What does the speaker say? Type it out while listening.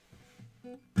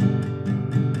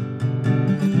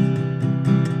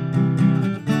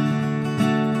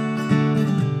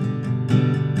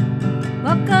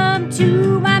Welcome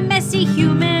to my messy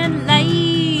human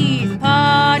life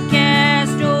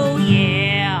podcast. Oh,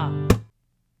 yeah.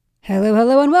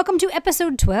 Hello, and welcome to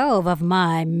episode 12 of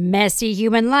my messy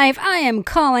human life. I am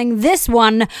calling this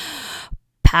one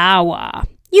Power.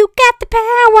 You got the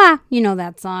power. You know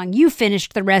that song. You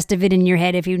finished the rest of it in your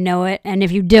head if you know it. And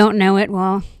if you don't know it,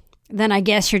 well, then I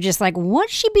guess you're just like, what'd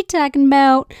she be talking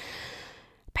about?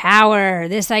 Power.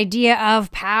 This idea of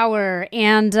power.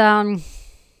 And,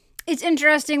 it's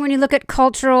interesting when you look at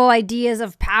cultural ideas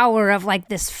of power, of like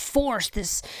this force,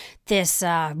 this if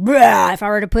I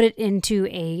were to put it into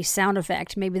a sound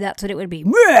effect, maybe that's what it would be.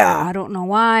 I don't know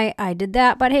why I did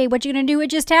that, but hey, what you gonna do? It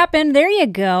just happened. There you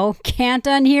go. Can't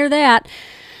unhear that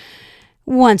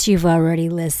once you've already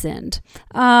listened.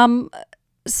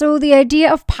 So the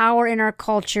idea of power in our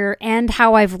culture and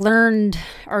how I've learned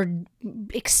or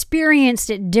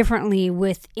experienced it differently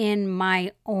within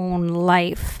my own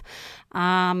life.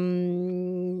 Power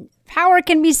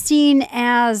can be seen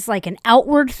as like an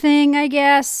outward thing, I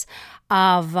guess,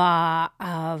 of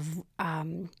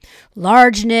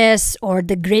largeness or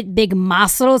the great big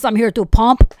muscles. I'm here to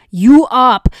pump you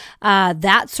up.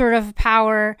 That sort of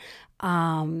power.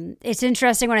 It's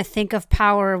interesting when I think of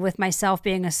power with myself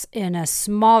being in a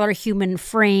smaller human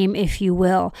frame, if you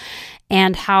will,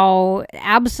 and how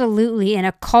absolutely in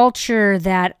a culture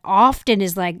that often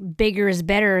is like bigger is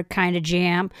better kind of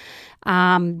jam,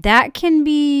 that can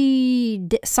be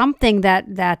something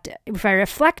that if I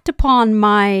reflect upon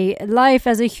my life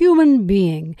as a human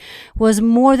being was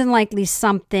more than likely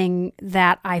something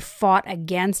that I fought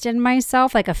against in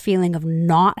myself, like a feeling of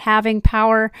not having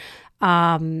power.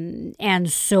 And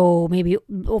so maybe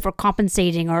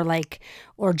overcompensating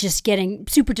or just getting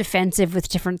super defensive with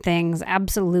different things.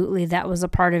 Absolutely. That was a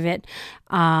part of it.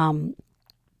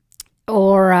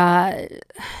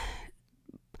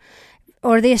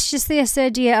 Or this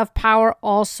idea of power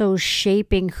also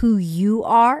shaping who you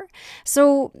are.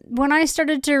 So when I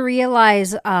started to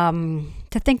realize,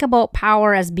 to think about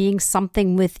power as being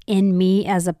something within me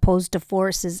as opposed to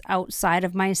forces outside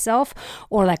of myself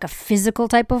or like a physical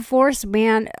type of force,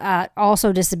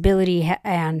 also disability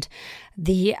and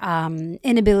the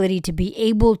inability to be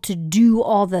able to do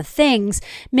all the things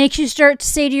makes you start to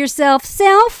say to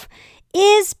yourself,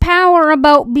 is power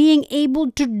about being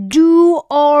able to do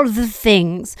all the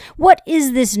things? What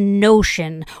is this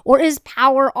notion? Or is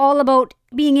power all about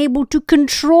being able to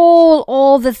control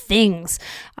all the things?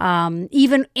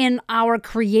 Even in our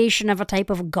creation of a type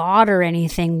of God or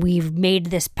anything, we've made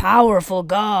this powerful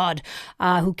God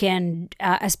who can,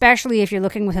 especially if you're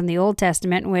looking within the Old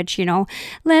Testament, which,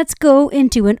 let's go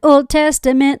into an Old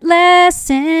Testament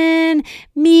lesson,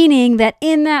 meaning that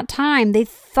in that time, they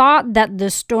thought that the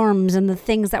storms and the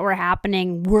things that were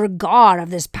happening were God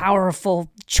of this powerful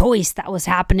choice that was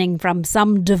happening from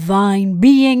some divine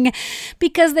being,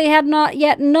 because they had not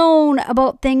yet known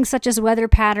about things such as weather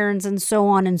patterns and so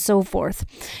on and so forth.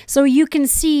 So you can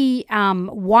see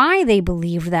why they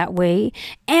believed that way,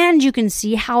 and you can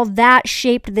see how that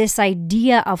shaped this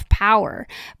idea of power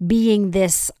being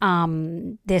this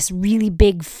really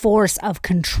big force of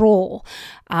control.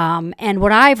 And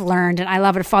what I've learned, and I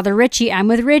love it, Father Richie, I'm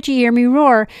with Richie, hear me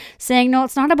roar, saying, no,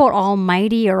 it's not about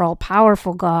almighty or all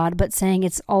powerful God, but saying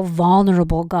it's all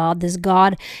vulnerable God, this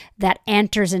God that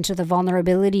enters into the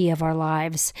vulnerability of our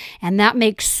lives. And that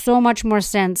makes so much more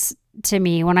sense to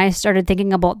me when I started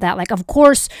thinking about that. Like, of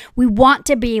course, we want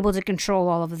to be able to control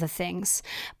all of the things,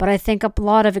 but I think a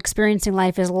lot of experiencing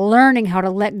life is learning how to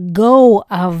let go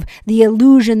of the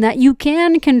illusion that you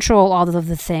can control all of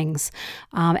the things,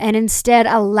 and instead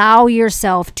allow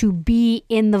yourself to be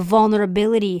in the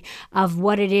vulnerability of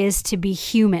what it is to be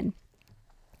human,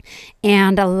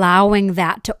 and allowing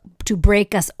that to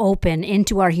break us open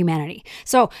into our humanity.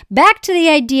 So back to the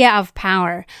idea of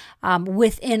power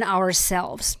within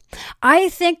ourselves. I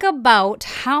think about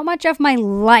how much of my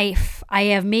life I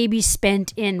have maybe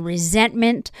spent in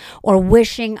resentment or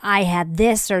wishing I had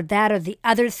this or that or the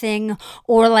other thing,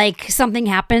 or like something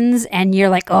happens and you're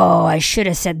like, oh, I should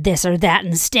have said this or that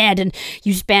instead. And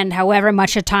you spend however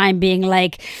much of time being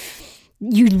like,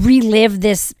 you relive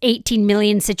this 18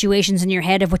 million situations in your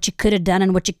head of what you could have done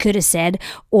and what you could have said,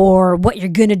 or what you're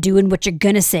going to do and what you're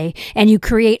going to say. And you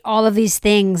create all of these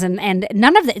things, and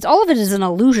none of it, all of it is an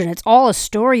illusion. It's all a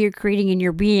story you're creating in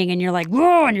your being, and you're like,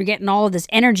 whoa, and you're getting all of this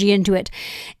energy into it.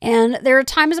 And there are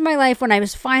times in my life when I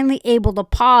was finally able to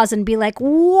pause and be like,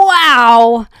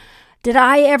 wow, Did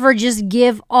I ever just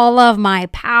give all of my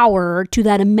power to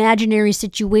that imaginary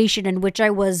situation in which I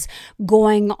was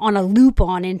going on a loop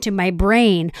on into my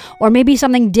brain? Or maybe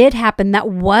something did happen that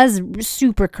was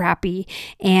super crappy,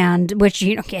 and which,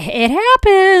 it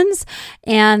happens.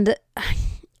 And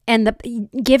the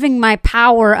giving my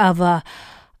power of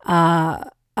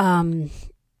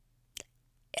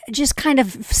just kind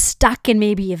of stuck in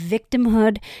maybe a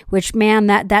victimhood, which, man,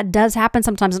 that does happen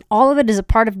sometimes, and all of it is a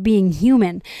part of being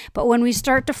human. But when we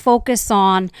start to focus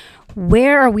on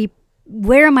where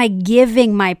am I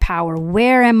giving my power?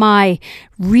 Where am I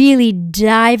really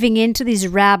diving into these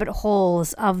rabbit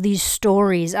holes of these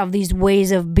stories, of these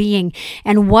ways of being,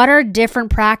 and what are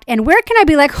different and where can I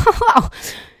be like, oh,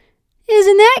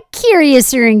 isn't that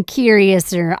curiouser and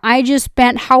curiouser? I just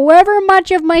spent however much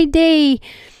of my day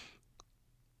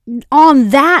on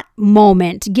that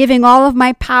moment, giving all of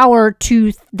my power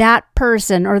to that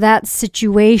person or that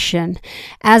situation,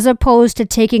 as opposed to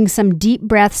taking some deep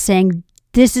breaths saying,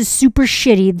 this is super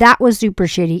shitty. That was super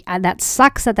shitty. That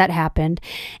sucks that happened.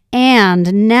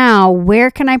 And now where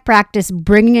can I practice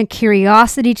bringing a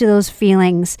curiosity to those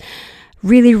feelings?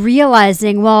 Really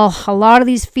realizing, well, a lot of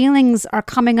these feelings are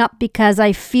coming up because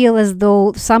I feel as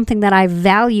though something that I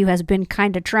value has been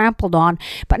kind of trampled on.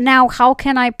 But now how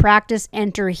can I practice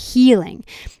enter healing?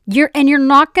 You're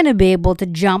not going to be able to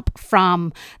jump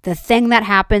from the thing that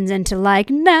happens into like,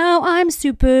 now I'm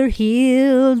super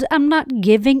healed. I'm not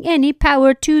giving any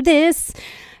power to this.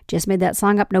 Just made that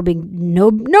song up. No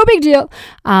big deal.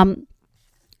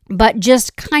 But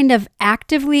just kind of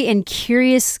actively and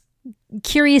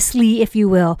curiously, if you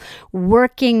will,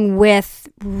 working with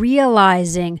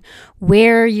realizing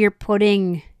where you're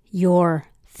putting your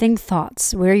think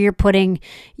thoughts, where you're putting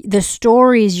the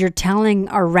stories you're telling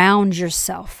around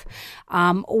yourself.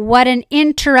 What an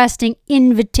interesting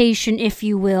invitation, if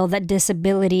you will, that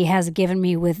disability has given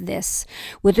me with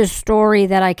a story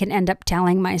that I can end up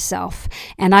telling myself.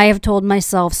 And I have told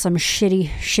myself some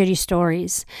shitty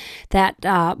stories that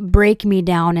break me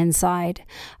down inside.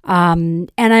 And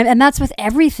that's with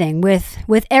everything,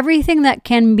 with everything that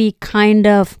can be kind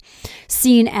of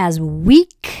seen as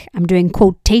weak. I'm doing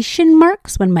quotation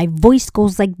marks when my voice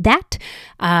goes like that,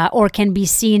 or can be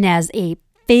seen as a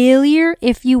failure,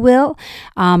 if you will.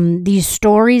 These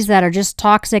stories that are just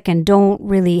toxic and don't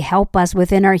really help us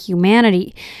within our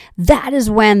humanity. That is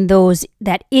when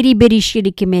that itty bitty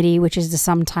shitty committee, which is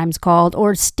sometimes called,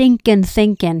 or stinkin'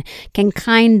 thinking, can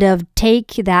kind of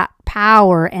take that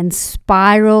power and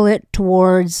spiral it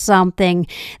towards something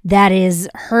that is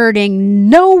hurting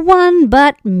no one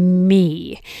but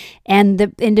me and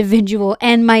the individual,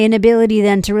 and my inability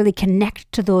then to really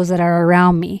connect to those that are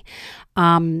around me.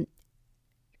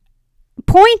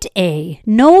 Point A,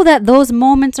 know that those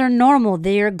moments are normal.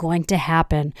 They are going to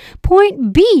happen.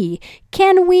 Point B,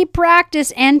 can we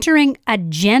practice entering a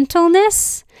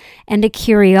gentleness and a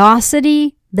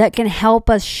curiosity that can help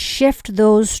us shift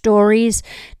those stories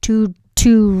to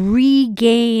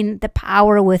regain the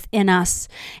power within us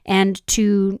and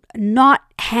to not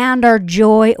hand our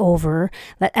joy over.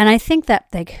 And I think that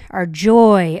like our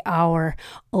joy, our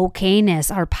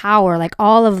okayness, our power, like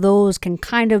all of those can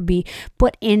kind of be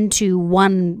put into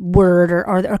one word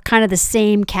or kind of the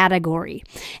same category.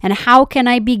 And how can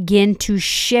I begin to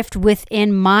shift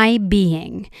within my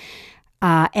being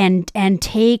and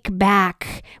take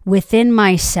back within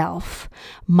myself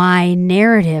my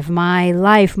narrative, my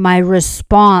life, my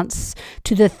response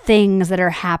to the things that are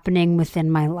happening within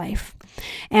my life.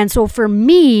 And so for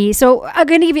me, so I'm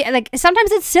going to give you, like,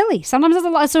 sometimes it's silly. Sometimes it's a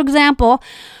lot. So example,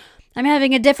 I'm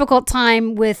having a difficult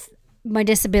time with my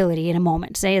disability in a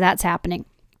moment. Say that's happening.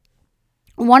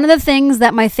 One of the things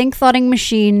that my think-thoughting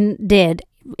machine did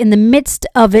in the midst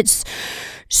of its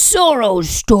sorrow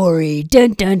story,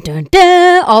 dun, dun, dun,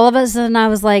 dun, all of a sudden I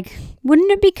was like,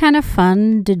 wouldn't it be kind of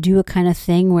fun to do a kind of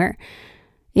thing where,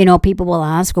 people will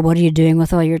ask, well, what are you doing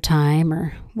with all your time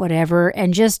or whatever?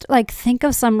 And just like think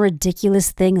of some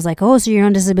ridiculous things like, oh, so you're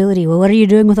on disability. Well, what are you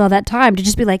doing with all that time? To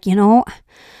just be like,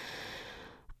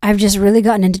 I've just really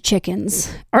gotten into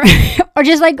chickens or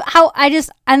just like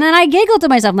and then I giggle to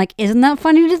myself. I'm like, isn't that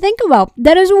funny to think about?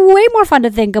 That is way more fun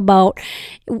to think about,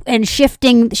 and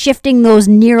shifting those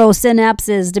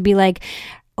neurosynapses to be like,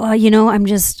 I'm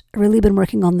just really been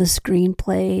working on this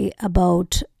screenplay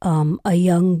about a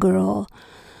young girl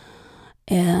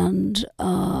and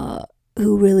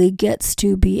who really gets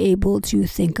to be able to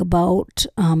think about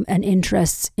and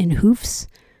interests in hoofs,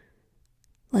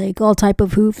 like all type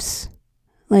of hoofs.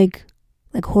 Like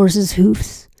horses'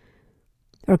 hoofs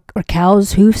or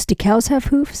cows' hoofs. Do cows have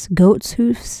hoofs? Goats'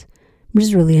 hoofs? I'm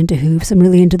just really into Hoops. I'm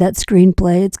really into that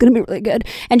screenplay. It's going to be really good.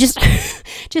 And just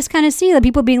just kind of see the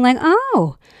people being like,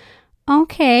 oh,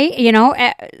 okay.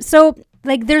 So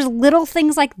like there's little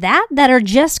things like that are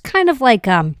just kind of like,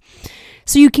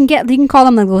 so you can call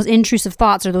them like those intrusive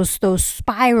thoughts or those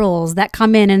spirals that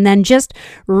come in and then just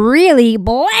really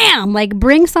blam, like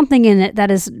bring something in it that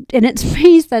is in its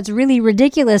face that's really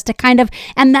ridiculous to kind of,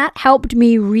 and that helped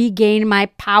me regain my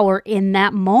power in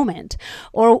that moment.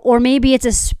 Or maybe it's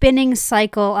a spinning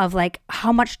cycle of like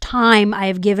how much time I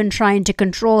have given trying to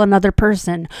control another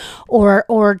person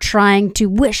or trying to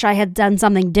wish I had done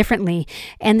something differently.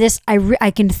 And this,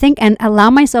 I can think and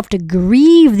allow myself to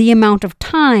grieve the amount of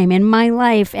time in my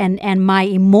life and my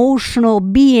emotional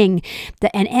being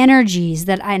and energies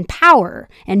and power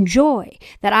and joy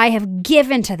that I have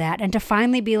given to that, and to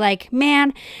finally be like,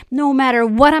 man, no matter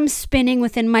what I'm spinning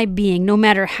within my being, no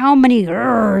matter how many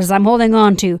I'm holding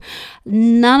on to,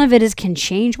 none of it can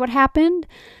change what happened.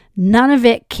 None of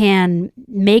it can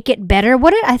make it better.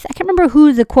 I can't remember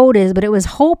who the quote is, but it was,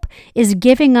 hope is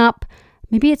giving up.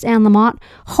 Maybe it's Anne Lamott.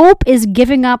 Hope is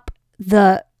giving up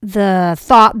the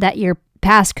thought that your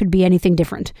past could be anything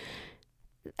different.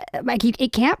 Like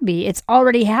it can't be. It's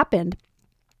already happened.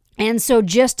 And so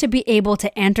just to be able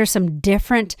to enter some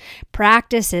different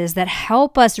practices that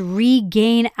help us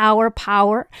regain our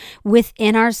power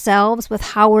within ourselves, with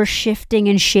how we're shifting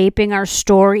and shaping our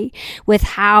story, with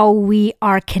how we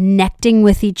are connecting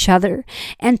with each other,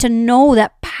 and to know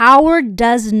that power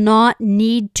does not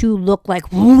need to look like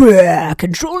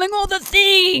controlling all the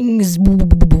things.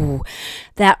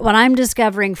 That what I'm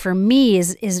discovering for me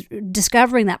is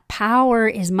discovering that power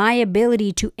is my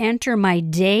ability to enter my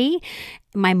day,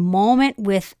 my moment,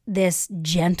 with this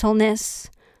gentleness,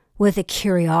 with a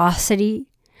curiosity,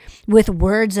 with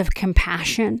words of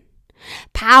compassion.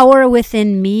 Power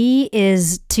within me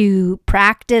is to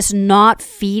practice not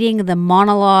feeding the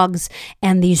monologues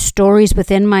and these stories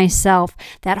within myself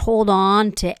that hold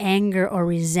on to anger or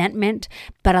resentment,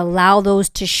 but allow those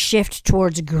to shift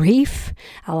towards grief.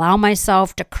 Allow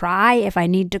myself to cry if I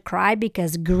need to cry,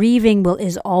 because grieving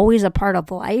is always a part of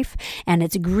life, and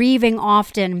it's grieving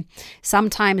often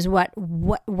sometimes what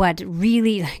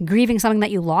really grieving something that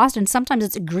you lost, and sometimes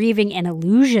it's grieving an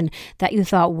illusion that you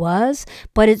thought was,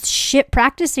 but it's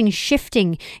practicing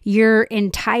shifting your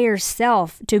entire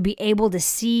self to be able to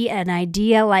see an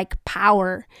idea like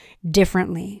power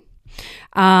differently.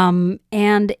 And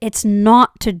it's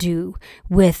not to do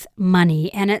with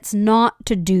money, and it's not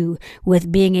to do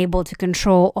with being able to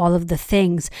control all of the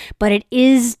things, but it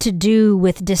is to do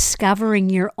with discovering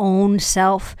your own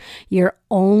self, your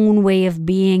own way of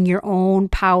being, your own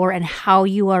power, and how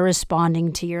you are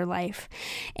responding to your life.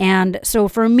 And so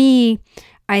for me,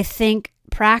 I think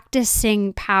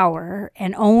practicing power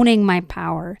and owning my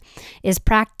power is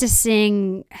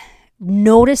practicing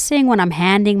noticing when I'm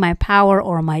handing my power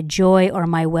or my joy or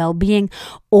my well-being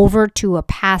over to a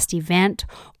past event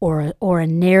or a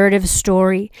narrative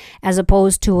story, as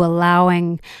opposed to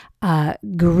allowing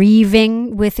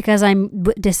grieving because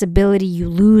with disability, you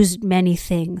lose many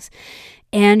things.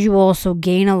 And you also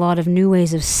gain a lot of new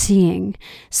ways of seeing.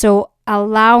 So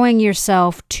allowing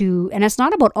yourself to, and it's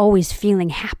not about always feeling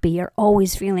happy or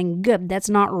always feeling good. That's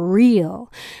not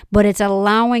real. But it's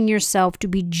allowing yourself to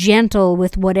be gentle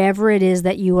with whatever it is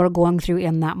that you are going through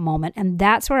in that moment. And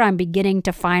that's where I'm beginning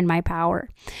to find my power.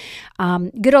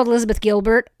 Good old Elizabeth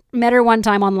Gilbert. Met her one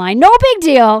time online. No big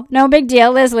deal. No big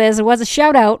deal. Liz, it was a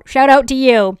shout out. Shout out to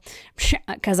you,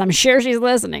 because I'm sure she's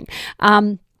listening.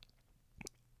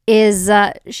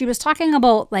 She was talking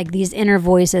about like these inner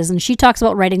voices, and she talks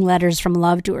about writing letters from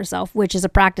love to herself, which is a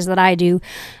practice that I do,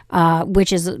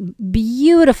 which is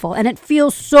beautiful. And it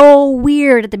feels so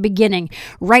weird at the beginning,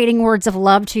 writing words of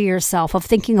love to yourself, of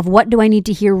thinking of what do I need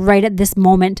to hear right at this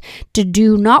moment to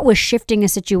do, not with shifting a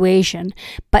situation,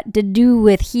 but to do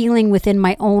with healing within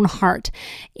my own heart.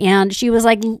 And she was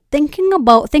like, think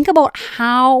about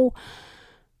how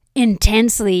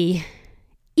intensely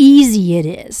easy it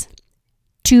is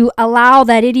to allow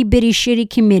that itty bitty shitty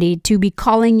committee to be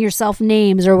calling yourself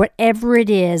names or whatever it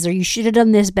is, or you should have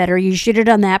done this better, you should have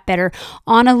done that better,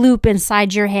 on a loop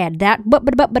inside your head. That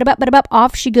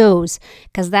off she goes,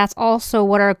 because that's also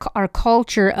what our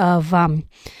culture of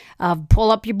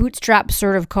pull up your bootstraps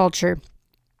sort of culture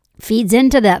feeds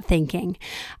into that thinking.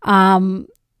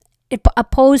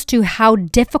 Opposed to how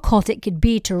difficult it could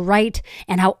be to write,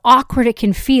 and how awkward it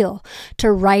can feel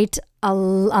to write a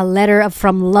letter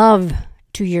from love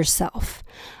to yourself.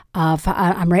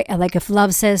 I'm right. Like if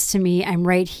love says to me, I'm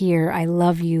right here. I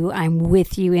love you. I'm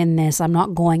with you in this. I'm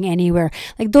not going anywhere.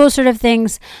 Like those sort of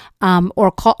things,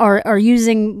 or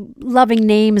using loving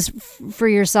names for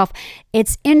yourself.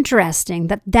 It's interesting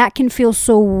that can feel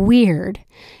so weird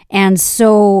and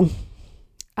so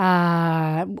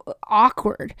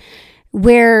awkward,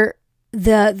 where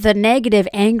the negative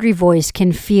angry voice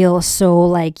can feel so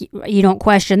like you don't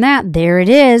question that. There it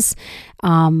is.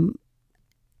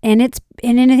 And I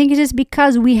think it's just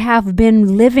because we have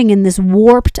been living in this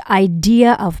warped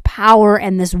idea of power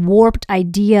and this warped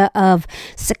idea of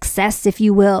success, if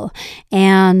you will.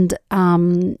 And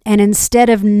instead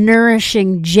of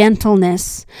nourishing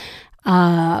gentleness,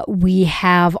 we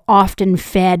have often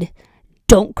fed,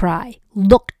 don't cry,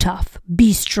 look tough,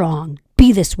 be strong,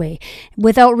 be this way,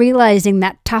 without realizing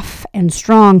that tough and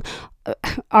strong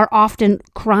are often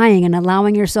crying and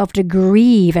allowing yourself to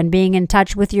grieve and being in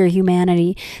touch with your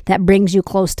humanity that brings you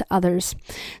close to others.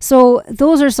 So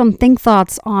those are some think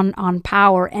thoughts on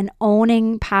power and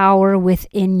owning power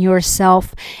within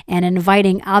yourself and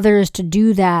inviting others to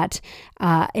do that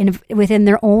within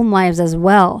their own lives as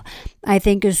well, I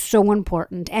think is so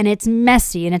important. And it's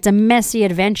messy, and it's a messy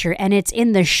adventure, and it's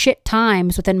in the shit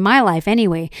times within my life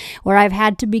anyway, where I've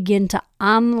had to begin to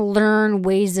unlearn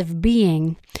ways of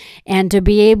being and to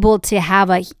be able to have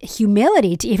a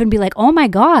humility to even be like, oh my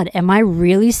God, am I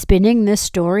really spinning this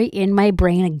story in my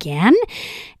brain again?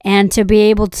 And to be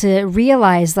able to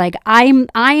realize like I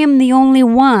am the only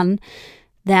one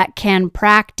that can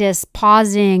practice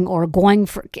pausing or going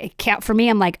for me.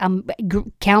 I'm like,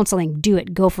 counseling, do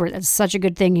it, go for it. That's such a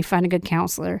good thing. You find a good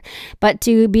counselor, but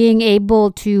to being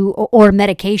able to, or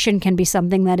medication can be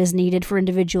something that is needed for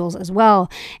individuals as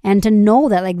well. And to know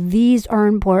that like these are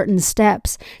important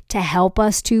steps to help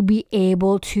us to be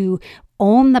able to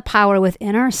own the power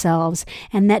within ourselves.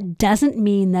 And that doesn't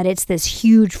mean that it's this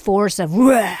huge force of,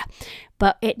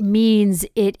 but it means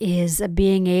it is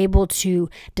being able to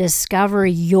discover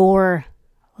your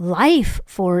life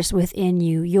force within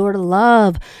you, your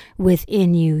love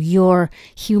within you, your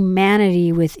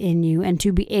humanity within you, and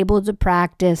to be able to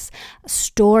practice a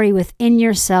story within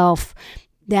yourself,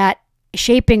 that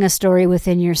shaping a story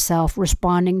within yourself,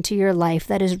 responding to your life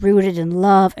that is rooted in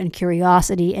love and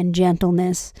curiosity and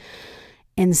gentleness,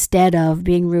 instead of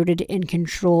being rooted in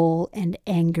control and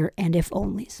anger and if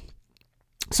onlys.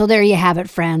 So there you have it,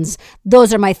 friends.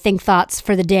 Those are my think thoughts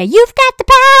for the day. You've got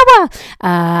the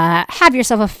power. Have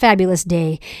yourself a fabulous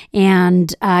day,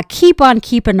 and keep on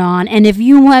keeping on. And if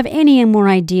you have any more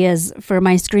ideas for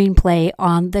my screenplay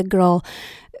on the girl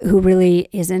who really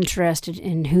is interested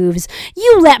in hooves,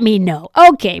 you let me know.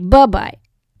 Okay, bye-bye.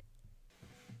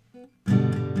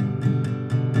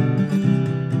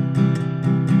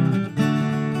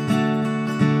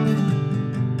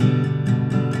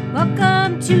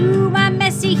 Welcome to my